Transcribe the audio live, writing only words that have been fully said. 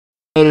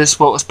noticed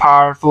what was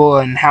powerful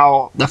and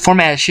how the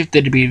format has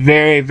shifted to be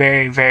very,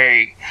 very,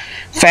 very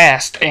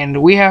fast,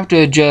 and we have to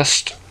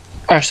adjust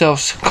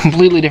ourselves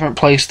completely different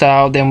play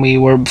style than we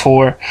were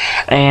before.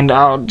 And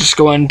I'll just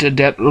go into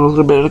depth a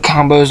little bit of the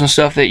combos and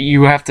stuff that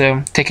you have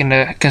to take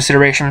into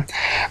consideration.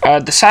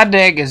 The side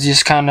deck is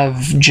just kind of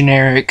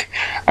generic.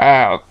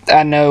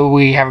 I know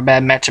we have a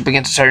bad matchup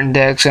against certain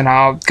decks, and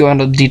I'll go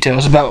into the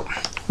details about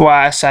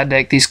why I side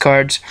deck these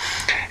cards,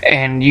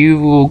 and you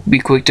will be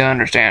quick to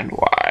understand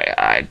why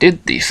I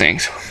did these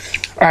things.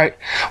 Alright,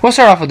 we'll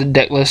start off with the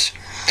deck list.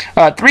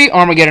 3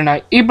 Armageddon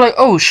Knight. You'd be like,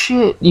 oh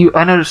shit,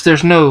 I noticed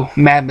there's no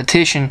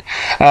Mathematician.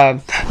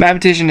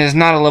 Mathematician is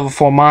not a level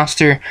 4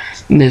 monster,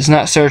 it is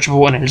not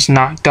searchable, and it is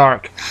not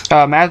dark.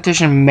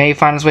 Mathematician may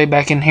find his way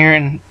back in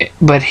here,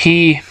 but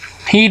he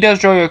does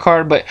draw you a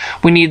card, but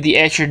we need the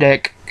extra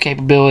deck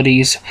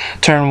capabilities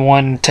turn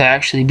 1 to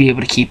actually be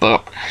able to keep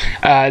up.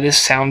 This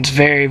sounds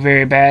very,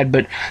 very bad,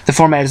 but the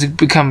format has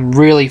become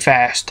really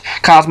fast.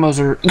 Cosmos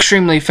are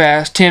extremely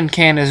fast. Tin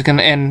Can is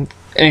gonna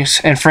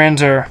and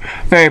friends are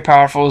very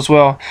powerful as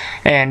well,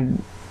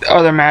 and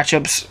other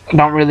matchups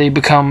don't really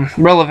become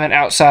relevant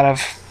outside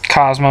of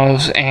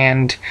Cosmos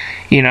and,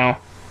 you know,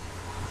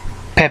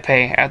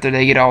 Pepe after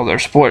they get all their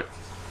support.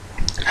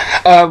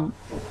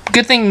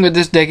 Good thing with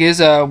this deck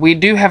is we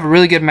do have a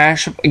really good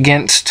matchup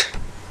against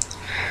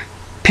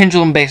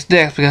pendulum based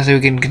decks because we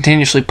can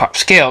continuously pop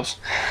scales.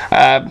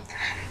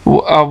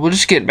 We'll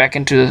just get back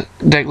into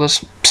the deck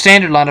list.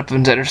 Standard lineup of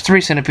Inzektors: 3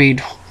 Centipede,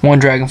 1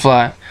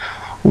 Dragonfly,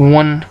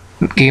 1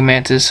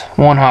 Gigamantis,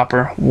 1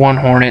 Hopper, 1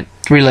 Hornet,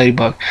 3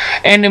 Ladybug,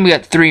 and then we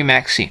got 3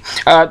 Maxi.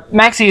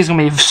 Maxi is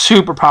going to be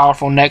super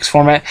powerful next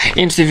format.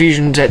 Instant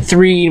Fusion's at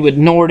 3 with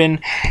Norden,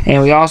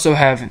 and we also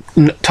have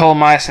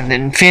Ptolemice and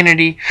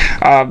Infinity.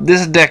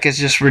 This deck is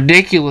just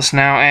ridiculous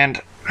now,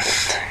 and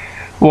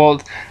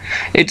well,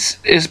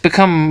 it's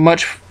become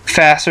much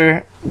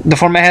faster. The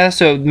format has,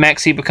 so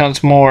Maxi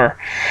becomes more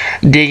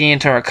digging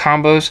into our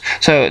combos.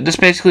 So this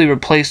basically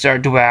replaced our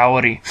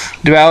duality.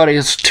 Duality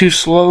is too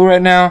slow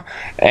right now,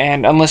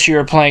 and unless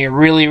you're playing a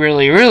really,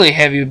 really, really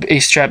heavy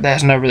base trap that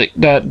has no really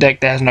deck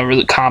that has no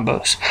really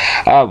combos,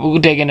 we'll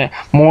dig into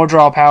more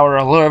draw power,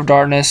 Allure of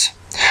Darkness.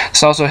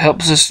 This also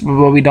helps us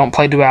when we don't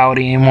play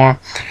duality anymore.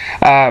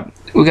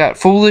 We got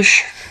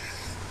Foolish,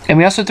 and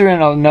we also threw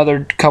in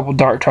another couple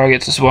dark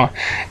targets as well.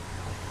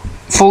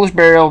 Foolish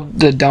Burial,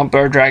 the dump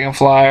our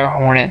Dragonfly or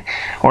Hornet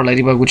or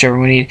Ladybug, whichever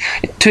we need.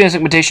 2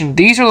 Insect Mutation.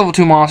 These are level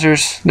 2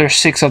 monsters. There's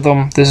 6 of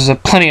them. This is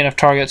plenty enough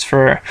targets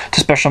to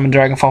special summon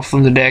Dragonfly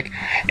from the deck.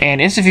 And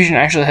Instant Fusion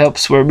actually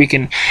helps where we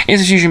can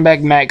Instant Fusion back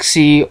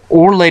Maxi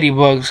or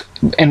Ladybugs,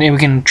 and then we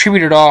can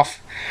tribute it off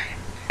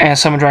and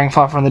summon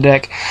Dragonfly from the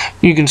deck.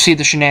 You can see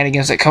the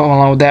shenanigans that come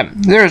along with that.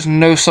 There is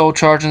no Soul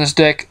Charge in this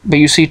deck, but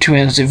you see 2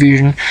 Instant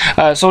Fusion.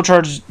 Soul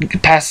Charge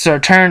passes our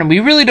turn, and we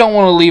really don't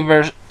want to leave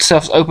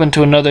ourselves open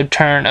to another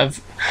turn of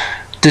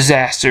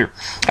disaster.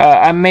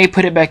 I may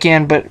put it back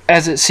in, but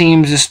as it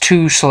seems, it's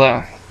too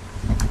slow.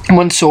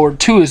 1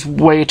 Sword, 2 is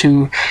way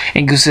too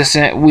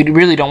inconsistent. We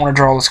really don't want to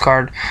draw this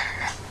card.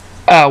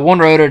 1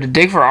 Rotor to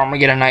dig for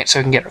Armageddon Knight so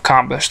we can get our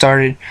combo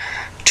started.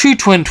 2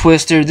 Twin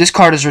Twister. This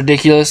card is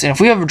ridiculous, and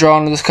if we ever draw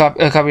into this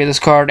a copy of this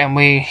card and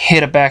we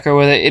hit a backer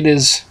with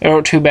it,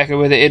 or 2 backer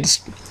with it,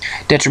 it's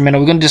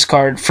detrimental. We're going to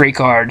discard free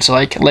cards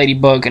like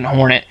Ladybug and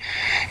Hornet.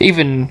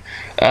 Even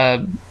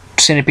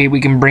Centipede we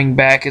can bring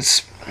back.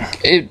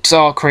 It's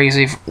all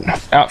crazy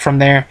out from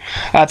there.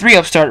 3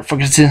 Upstart for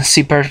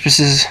consistency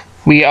purposes.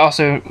 We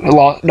also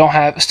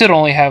still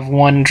only have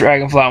 1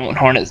 Dragonfly and 1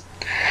 Hornet.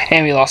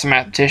 And we lost a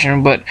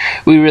Mathematician, but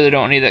we really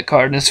don't need that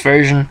card in this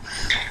version.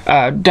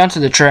 Down to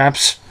the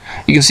traps.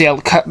 You can see I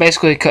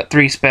basically cut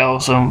 3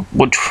 spells,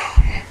 which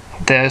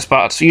the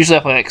spots. Usually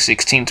I play like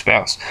 16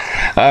 spells,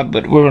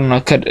 but we're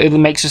gonna cut. It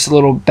makes just a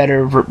little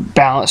better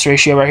balance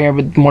ratio right here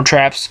with more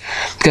traps,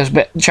 because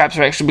traps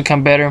have actually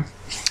become better.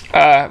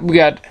 We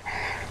got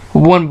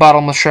 1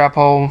 Bottomless Trap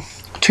Hole,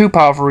 2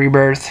 Powerful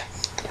Rebirth,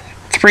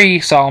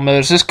 3 Solemn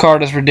Modes. This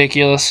card is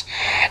ridiculous.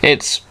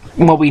 It's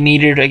what we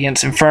needed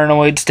against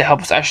Infernoids to help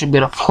us actually be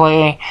able to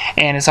play,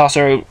 and it's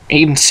also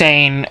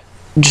insane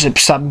just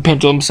to stop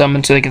pendulum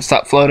summon so they can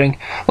stop floating,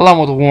 along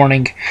with a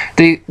warning.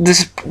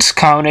 This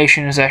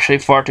combination is actually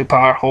far too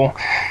powerful.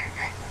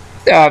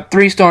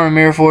 3 Storm and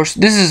Mirror Force.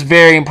 This is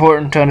very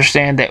important to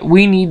understand that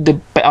we need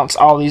to bounce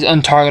all these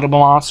untargetable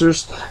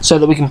monsters so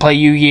that we can play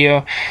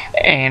Yu-Gi-Oh!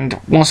 And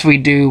once we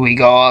do, we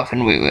go off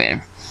and we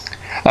win.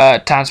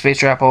 Time Space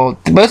Trap Hole.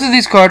 Both of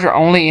these cards are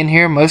only in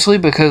here mostly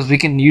because we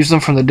can use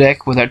them from the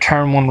deck with our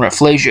turn 1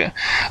 Rafflesia,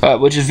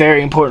 which is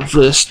very important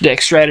for this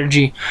deck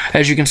strategy.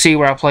 As you can see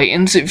where I play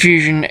Instant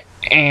Fusion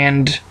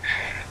and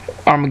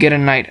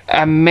Armageddon Knight.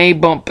 I may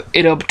bump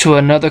it up to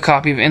another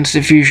copy of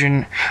Instant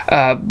Fusion,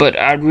 but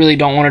I really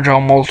don't want to draw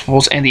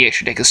multiples, and the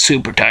extra deck is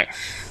super tight.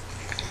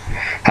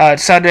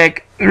 Side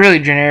deck, really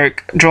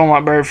generic.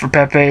 Droll Bird for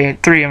Pepe,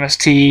 3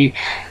 MST,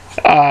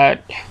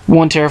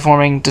 1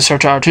 terraforming to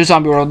search our 2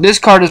 zombie world. This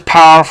card is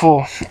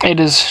powerful. It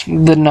is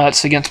the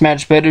nuts against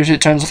magic specters.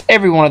 It turns off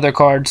every one of their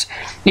cards,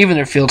 even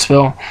their field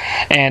spell,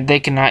 and they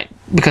cannot,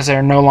 because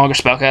they're no longer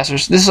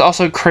spellcasters. This is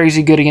also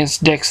crazy good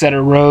against decks that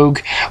are rogue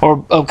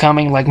or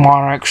upcoming, like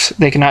monarchs.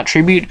 They cannot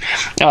tribute.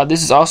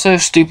 This is also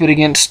stupid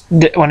against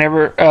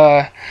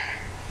whenever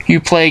you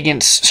play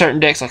against certain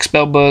decks like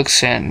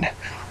spellbooks and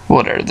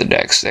what are the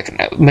decks that can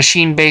have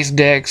machine-based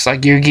decks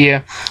like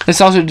Yurgia.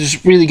 It's also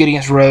just really good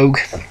against rogue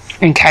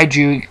and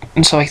kaiju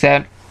and stuff like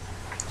that,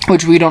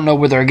 which we don't know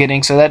where they're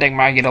getting, so that deck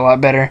might get a lot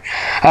better.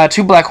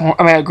 2 Blackhorn,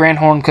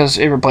 Grandhorn, because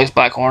it replaced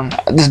Blackhorn.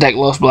 This deck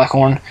loves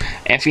Blackhorn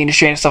and Phoenix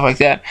Chain and stuff like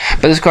that,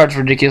 but this card's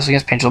ridiculous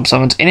against Pendulum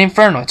Summons and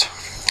Infernoids.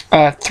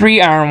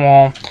 3 Iron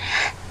Wall,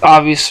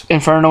 obvious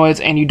Infernoids,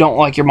 and you don't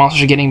like your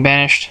monsters getting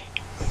banished.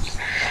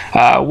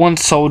 1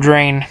 Soul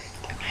Drain,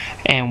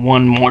 and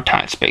 1 more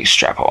Time Space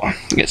Trap Hole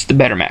against the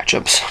better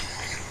matchups.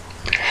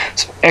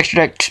 So extra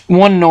deck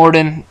 1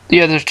 Norden,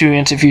 the other 2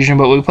 Instant Fusion,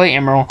 but we play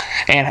Emerald,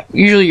 and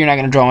usually you're not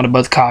going to draw into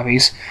both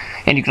copies,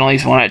 and you can only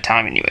use 1 at a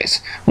time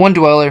anyways. 1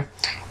 Dweller,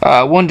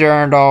 1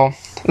 Durandal.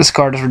 This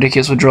card is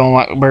ridiculous with Droll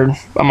and Blackbird.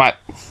 I might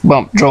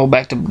bump Droll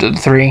back to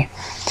 3.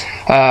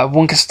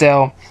 1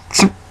 Castell,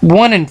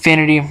 1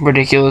 Infinity,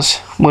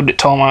 ridiculous, with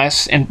Ptolemy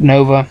and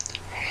Nova.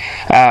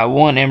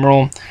 1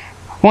 Emerald,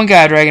 1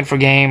 Gaia Dragon for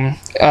game,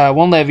 1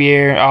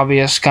 Leviair,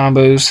 obvious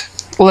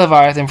combos,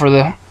 Leviathan for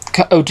the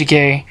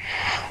OTK,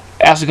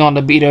 Asagon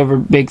to beat over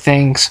big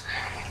things.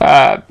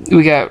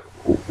 We got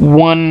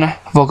 1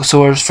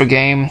 Volcasaurus for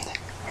game.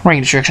 Ring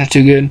Destruction is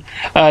too good.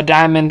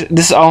 Diamond,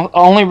 this is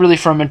only really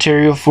for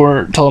material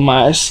for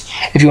Ptolemy.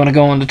 If you want to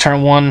go into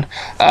turn 1,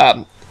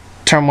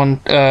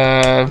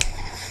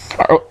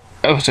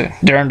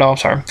 Durandal,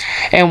 sorry.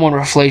 And 1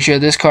 Rafflesia.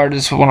 This card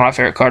is one of my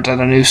favorite cards out of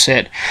the new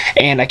set,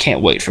 and I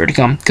can't wait for it to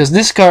come, because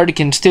this card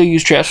can still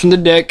use traps from the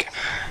deck,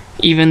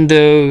 even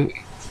though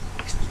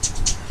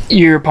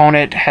your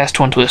opponent has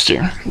Twin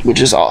Twister, which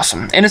is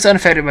awesome. And it's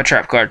unaffected by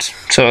trap cards,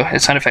 so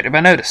it's unaffected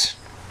by notice.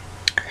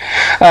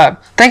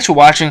 Thanks for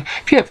watching.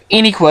 If you have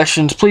any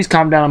questions, please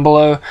comment down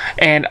below,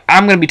 and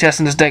I'm going to be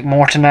testing this deck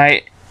more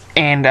tonight,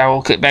 and I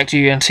will click back to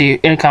you and see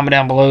in comment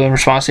down below in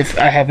response if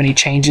I have any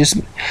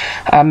changes.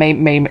 I may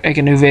make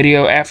a new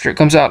video after it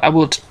comes out. I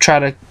will try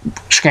to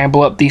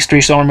scramble up these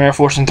 3 Solar Mirror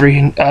Force and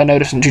 3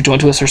 Notice and 2 Twin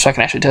Twisters so I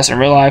can actually test it in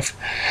real life.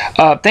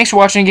 Thanks for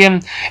watching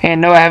again, and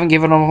no, I haven't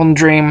given up on the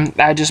dream.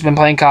 I've just been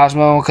playing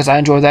Cosmo because I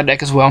enjoy that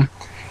deck as well.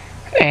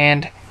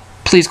 And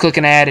please click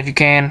an ad if you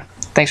can.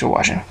 Thanks for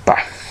watching.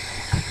 Bye.